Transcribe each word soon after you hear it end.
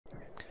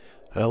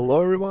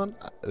Hello everyone,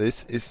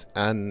 this is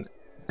an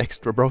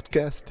extra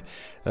broadcast.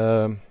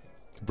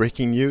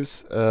 Breaking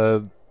news,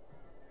 a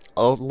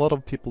lot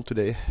of people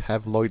today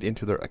have logged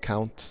into their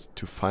accounts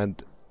to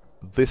find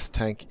this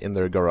tank in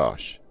their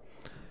garage.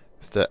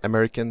 It's the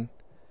American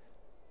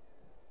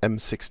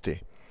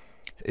M60.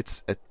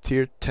 It's a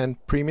tier 10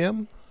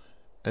 premium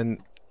and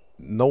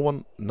no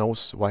one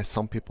knows why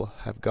some people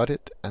have got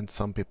it and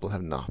some people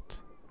have not.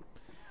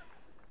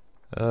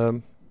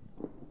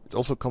 It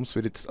also comes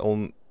with its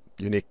own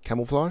unique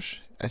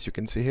camouflage, as you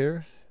can see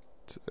here.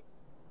 It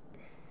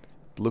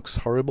looks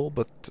horrible,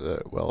 but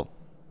well,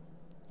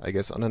 I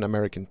guess on an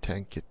American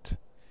tank it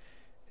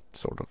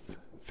sort of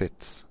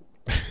fits.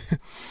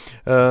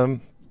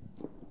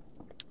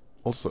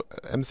 Also,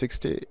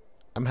 M60,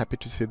 I'm happy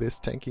to see this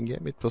tank in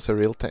game. It was a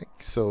real tank,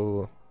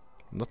 so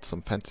not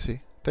some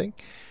fantasy thing.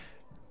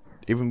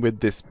 Even with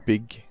this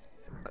big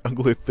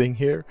ugly thing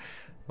here,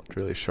 not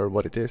really sure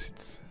what it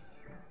is.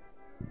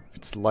 If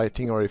it's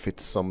lighting or if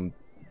it's some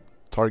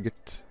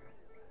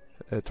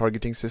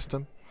targeting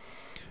system.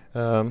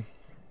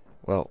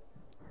 Well,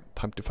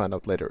 time to find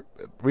out later.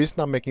 The reason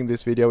I'm making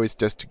this video is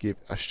just to give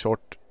a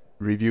short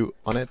review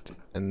on it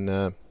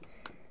and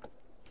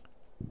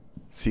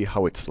see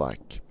how it's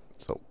like.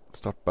 So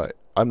start by,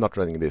 I'm not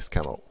running this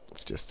camo,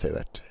 let's just say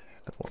that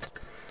at once.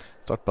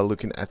 Start by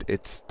looking at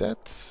its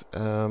stats.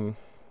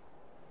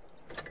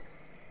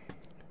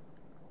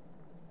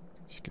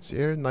 As you can see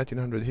here,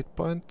 1900 hit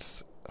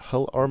points,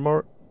 hull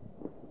armor,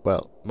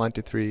 well,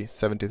 93,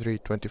 73,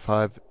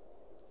 25,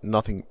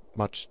 nothing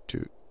much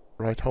to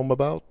write home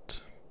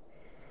about.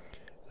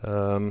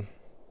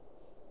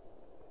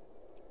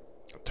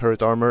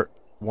 Turret armor,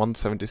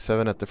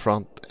 177 at the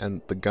front,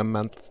 and the gun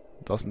mount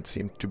doesn't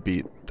seem to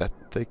be that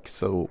thick,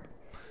 so,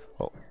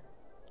 well,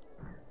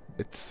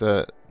 it's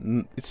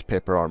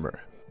paper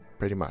armor,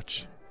 pretty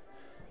much.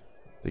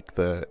 Like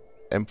the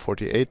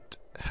M48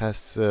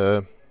 has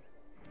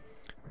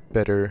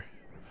better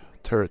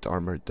turret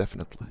armor,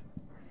 definitely.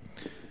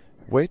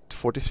 Weight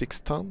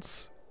 46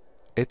 tons,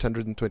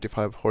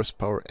 825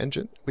 horsepower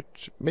engine,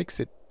 which makes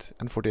it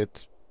an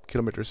 48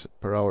 kilometers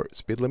per hour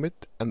speed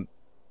limit. And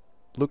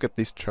look at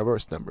these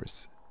traverse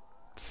numbers,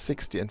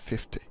 60 and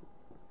 50.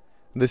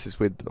 And this is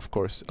with, of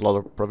course, a lot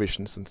of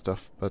provisions and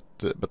stuff,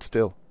 but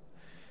still,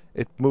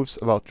 it moves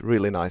about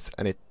really nice,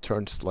 and it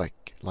turns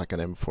like an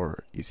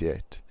M4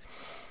 EZ8,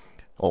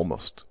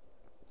 almost.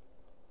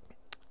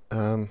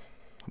 The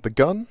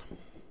gun,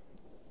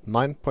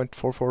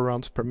 9.44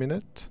 rounds per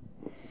minute.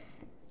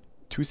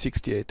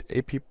 268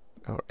 AP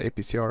or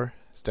APCR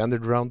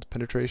standard round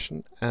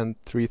penetration and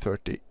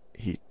 330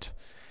 heat.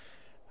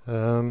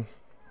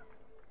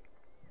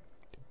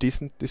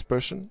 Decent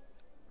dispersion,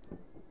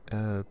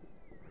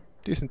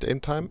 decent aim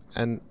time,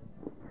 and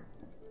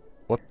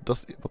what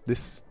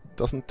this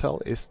doesn't tell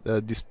is the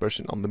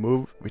dispersion on the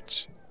move,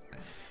 which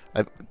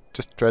I've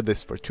just tried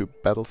this for 2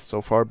 battles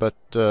so far, but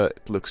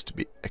it looks to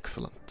be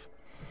excellent.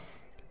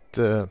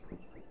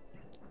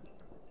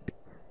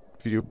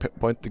 You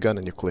point the gun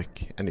and you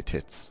click and it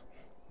hits.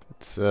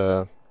 It's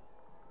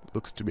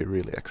looks to be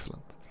really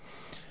excellent.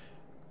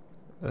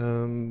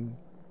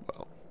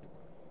 Well,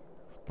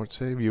 what to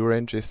say? View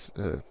range is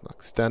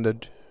like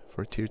standard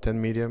for tier 10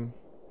 medium.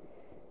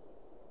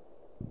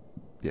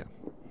 Yeah.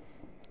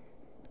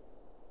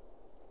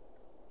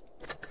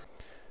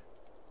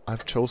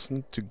 I've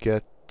chosen to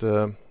get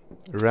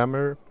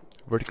rammer,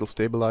 vertical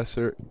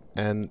stabilizer,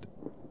 and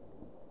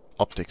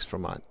optics for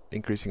mine,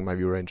 increasing my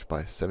view range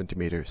by 70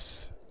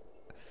 meters.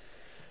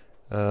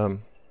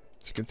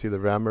 As you can see, the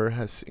rammer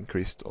has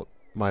increased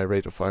my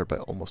rate of fire by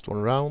almost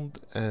 1 round,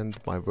 and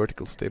my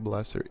vertical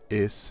stabilizer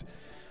is,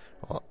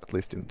 well, at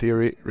least in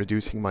theory,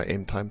 reducing my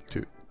aim time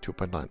to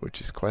 2.9, which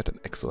is quite an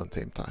excellent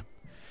aim time.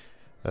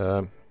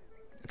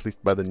 At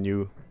least by the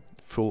new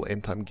full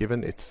aim time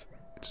given, it's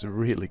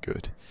really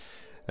good.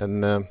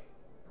 And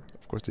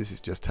of course, this is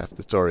just half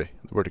the story.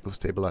 The vertical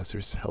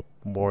stabilizers help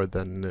more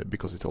than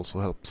because it also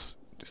helps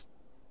just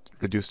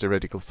reduce the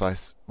reticle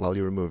size while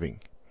you're moving.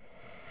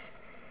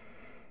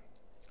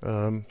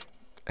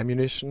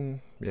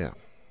 Ammunition, yeah,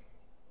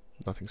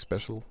 nothing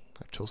special.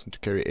 I've chosen to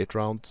carry 8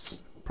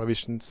 rounds.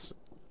 Provisions,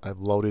 I've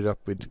loaded up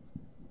with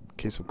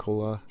case of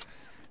cola,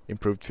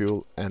 improved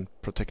fuel, and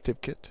protective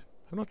kit.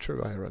 I'm not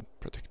sure why I run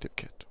protective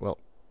kit. Well,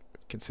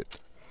 it can sit.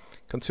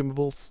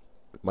 Consumables,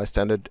 my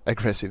standard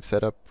aggressive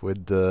setup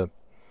with the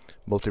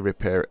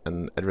multi-repair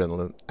and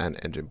adrenaline and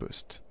engine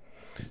boost.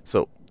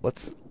 So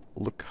let's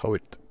look how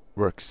it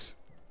works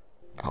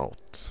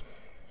out.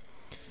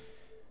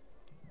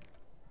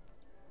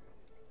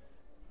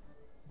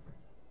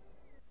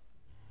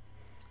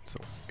 So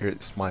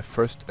here's my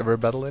first ever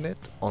battle in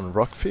it on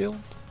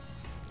Rockfield.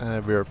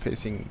 We are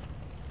facing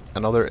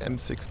another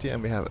M60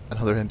 and we have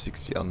another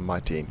M60 on my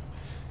team.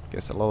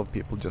 Guess a lot of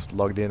people just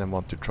logged in and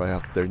want to try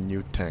out their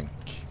new tank.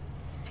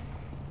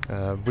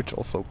 Which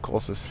also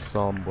causes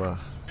some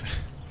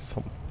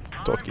some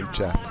talk in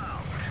chat.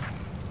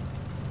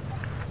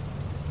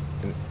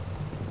 And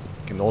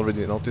you can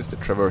already notice the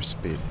traverse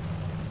speed.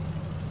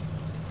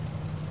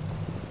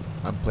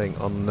 I'm playing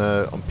on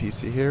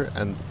PC here,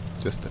 and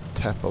just a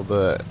tap of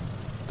the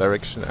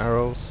direction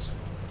arrows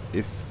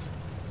is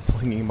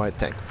flinging my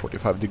tank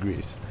 45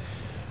 degrees.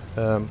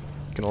 You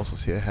can also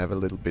see I have a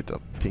little bit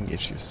of ping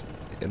issues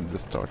in the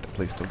start, at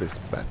least of this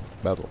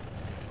battle.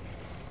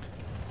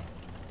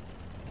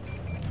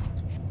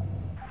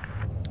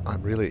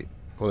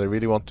 What I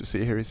really want to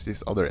see here is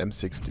this other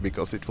M60,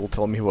 because it will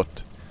tell me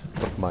what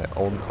my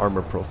own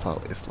armor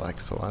profile is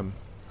like. So I'm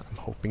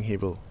hoping he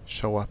will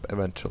show up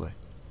eventually.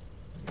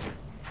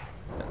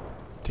 Yeah,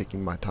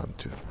 taking my time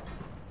to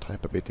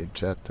type a bit in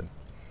chat, and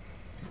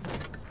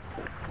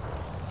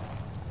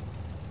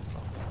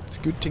it's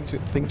a good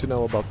thing to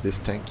know about this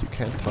tank. You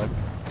can type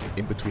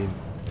in between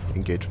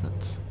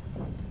engagements.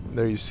 And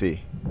there you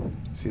see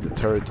the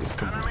turret is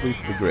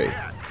completely grey,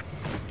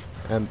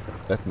 and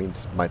that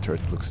means my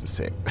turret looks the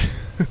same.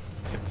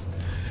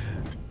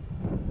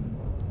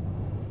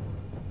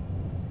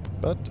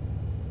 But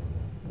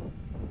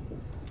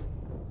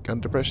gun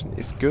depression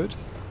is good.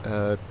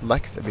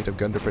 Lacks a bit of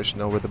gun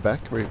depression over the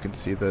back, where you can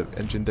see the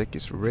engine deck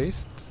is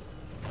raised.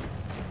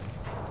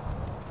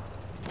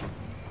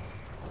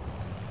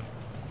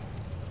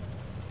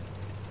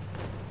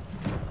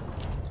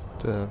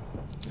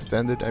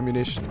 Standard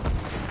ammunition,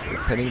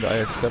 penning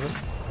the IS-7,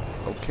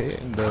 okay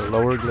in the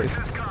lower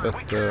glazes,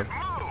 but of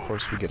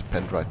course we get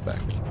penned right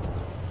back.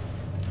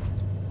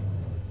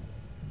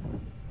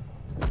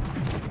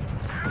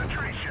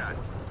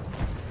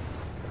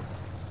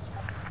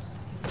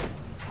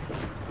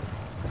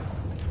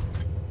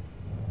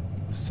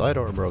 The side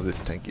armor of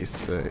this tank is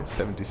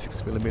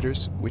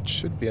 76mm, which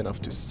should be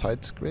enough to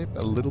side scrape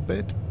a little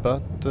bit,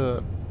 but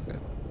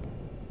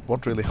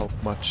won't really help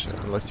much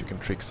unless you can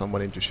trick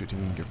someone into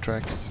shooting your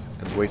tracks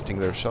and wasting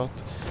their shot,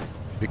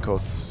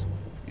 because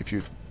if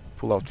you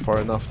pull out far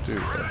enough to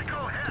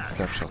good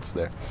snapshots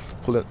there,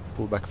 pull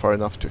back far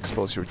enough to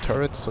expose your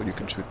turret so you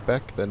can shoot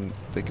back, then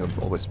they can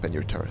always pen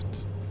your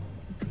turret.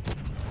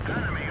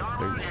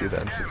 There you see the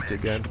M60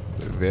 again,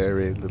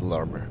 very little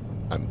armor.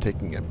 I'm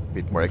taking a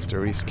bit more extra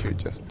risk here,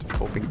 just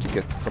hoping to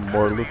get some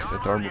more looks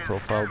at armor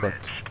profile,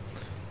 but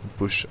the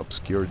bush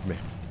obscured me.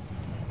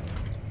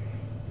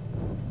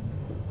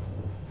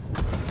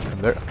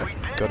 There,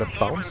 I got a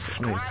bounce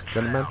on his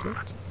gun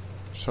mantlet,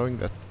 showing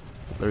that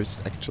there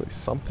is actually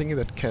something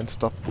that can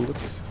stop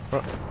bullets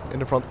in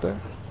the front there,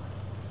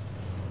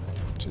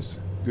 which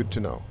is good to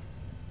know.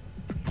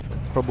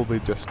 Probably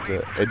just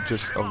the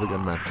edges of the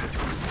gun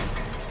mantlet.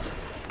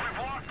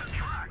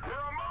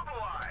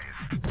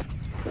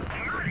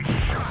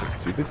 You can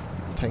see this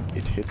tank,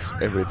 it hits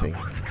everything.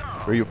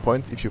 Where you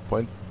point, if you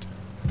point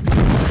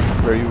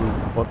where you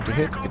want to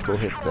hit, it will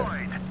hit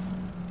there.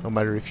 No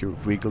matter if you're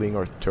wiggling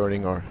or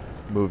turning or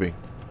moving.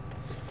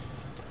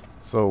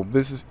 So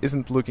this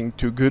isn't looking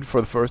too good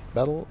for the first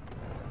battle.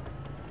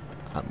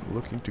 I'm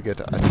looking to get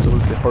an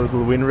absolutely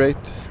horrible win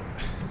rate.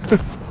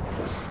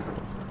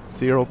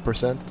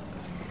 0%.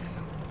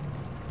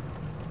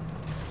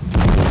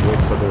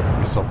 Wait for the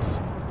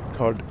results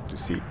card to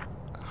see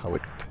how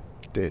it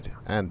did,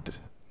 and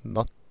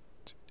not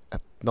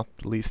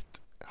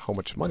least how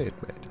much money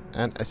it made.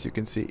 And as you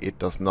can see, it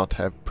does not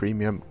have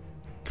premium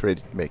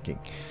credit making,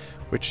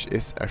 which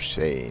is a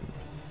shame.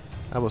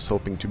 I was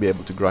hoping to be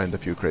able to grind a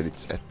few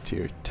credits at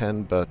tier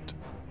 10, but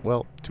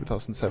well,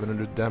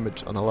 2700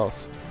 damage on a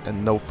loss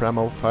and no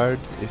pramo fired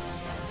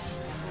is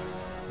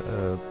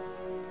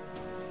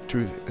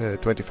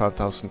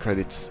 25,000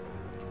 credits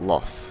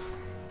loss.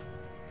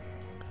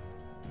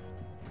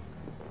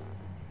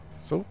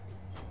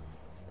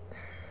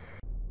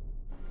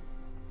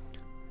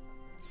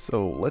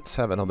 So let's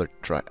have another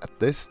try at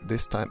this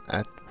time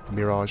at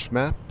Mirage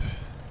map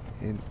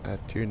in a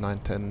tier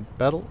 9-10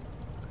 battle.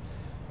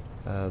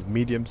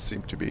 Mediums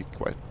seem to be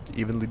quite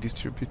evenly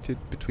distributed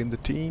between the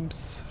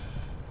teams,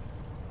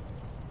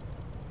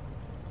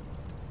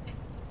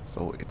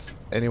 so it's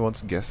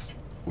anyone's guess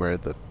where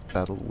the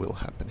battle will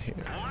happen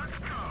here.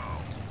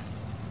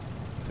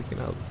 Taking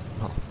out,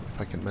 well, if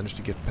I can manage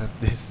to get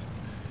past this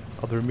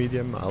other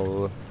medium,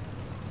 I'll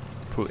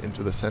pull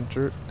into the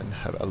center and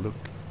have a look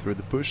through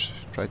the bush,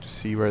 try to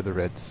see where the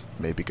reds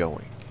may be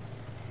going.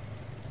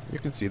 You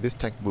can see this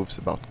tank moves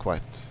about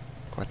quite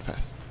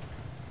fast.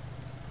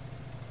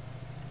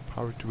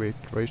 Power to weight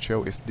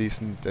ratio is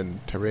decent, and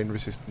terrain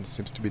resistance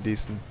seems to be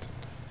decent.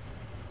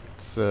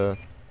 It's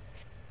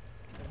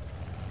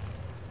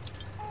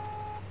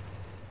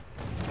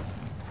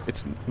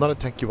not a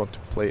tank you want to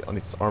play on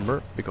its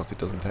armor because it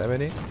doesn't have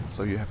any,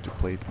 so you have to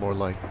play it more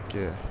like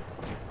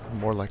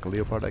a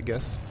Leopard, I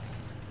guess.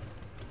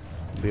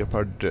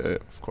 Leopard,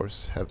 of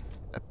course, have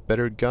a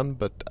better gun,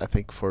 but I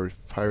think for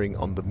firing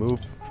on the move,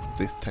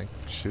 this tank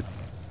should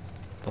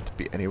not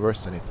be any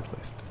worse than it, at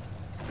least,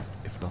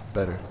 if not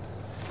better.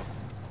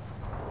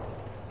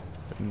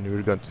 And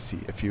we're going to see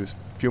a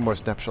few more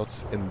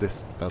snapshots in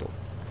this battle.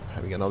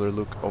 Having another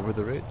look over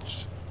the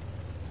ridge,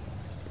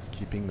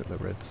 keeping the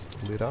reds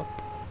lit up,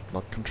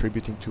 not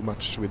contributing too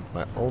much with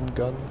my own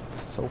gun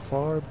so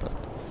far, but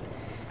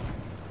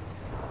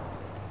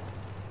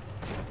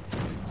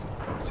so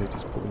I see it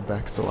is pulling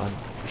back, so I'm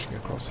pushing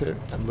across here,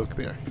 and look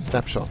there,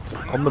 snapshot,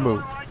 on the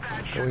move,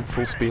 going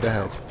full speed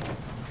ahead.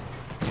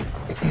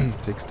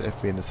 Takes the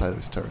FV in the side of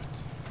his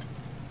turret.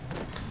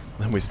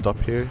 Then we stop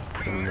here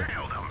and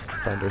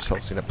find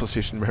ourselves in a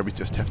position where we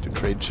just have to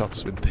trade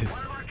shots with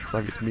this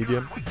Soviet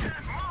medium. I'm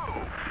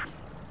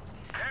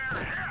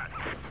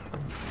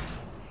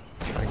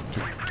trying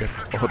to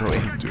get auto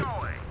aim to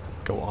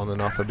go on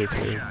and off a bit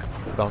here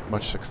without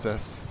much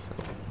success. So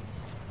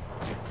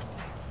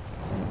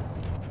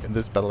in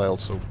this battle I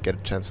also get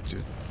a chance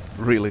to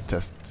really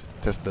test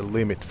the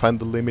limit, find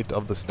the limit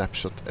of the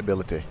snapshot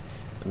ability.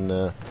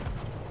 And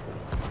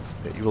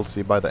you will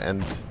see by the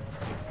end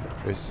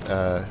there's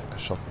a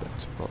shot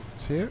that, well,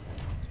 it's here,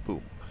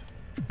 boom.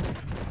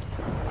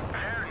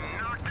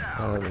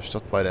 The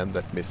shot by the end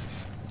that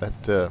misses.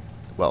 That,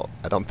 well,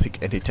 I don't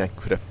think any tank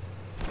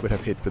would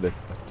have hit with it,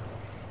 but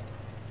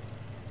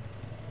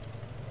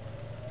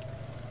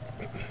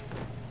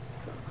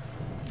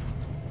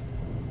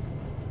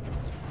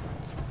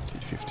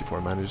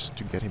T-54 managed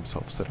to get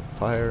himself set on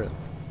fire, and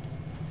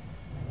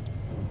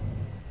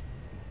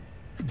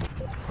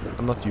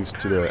I'm not used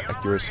to the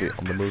accuracy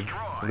on the move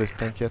of this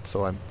tank yet,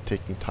 so I'm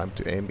taking time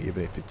to aim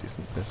even if it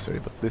isn't necessary.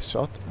 But this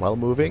shot, while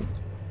moving,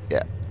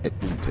 yeah, it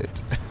didn't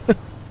hit.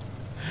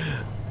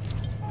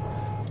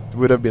 It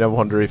would have been a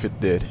wonder if it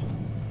did.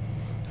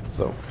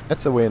 So,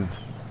 that's a win.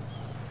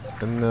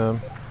 And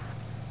going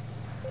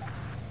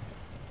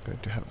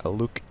to have a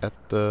look at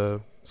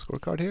the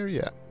scorecard here.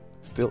 Yeah,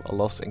 still a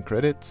loss in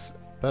credits,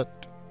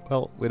 but,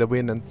 well, with a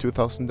win and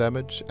 2000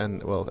 damage,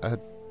 and, well, I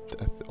had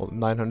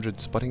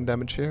 900 spotting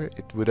damage here,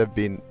 it would have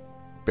been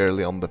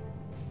barely on the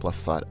plus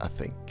side, I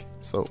think.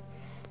 So,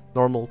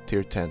 normal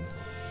tier 10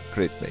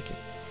 credit making.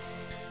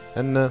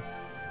 And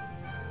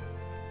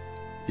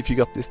if you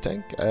got this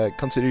tank,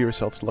 consider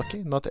yourselves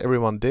lucky. Not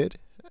everyone did.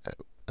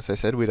 As I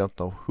said, we don't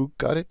know who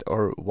got it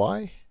or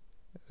why.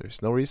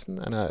 There's no reason,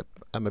 and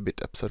I'm a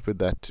bit upset with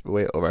that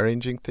way of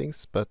arranging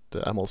things, but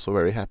I'm also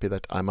very happy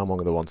that I'm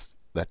among the ones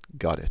that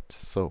got it.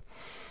 So,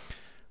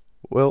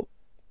 well,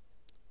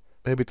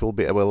 maybe it will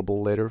be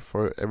available later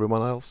for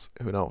everyone else,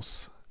 who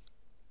knows.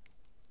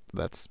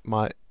 That's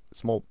my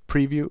small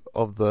preview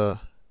of the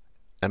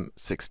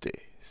M60.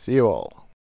 See you all.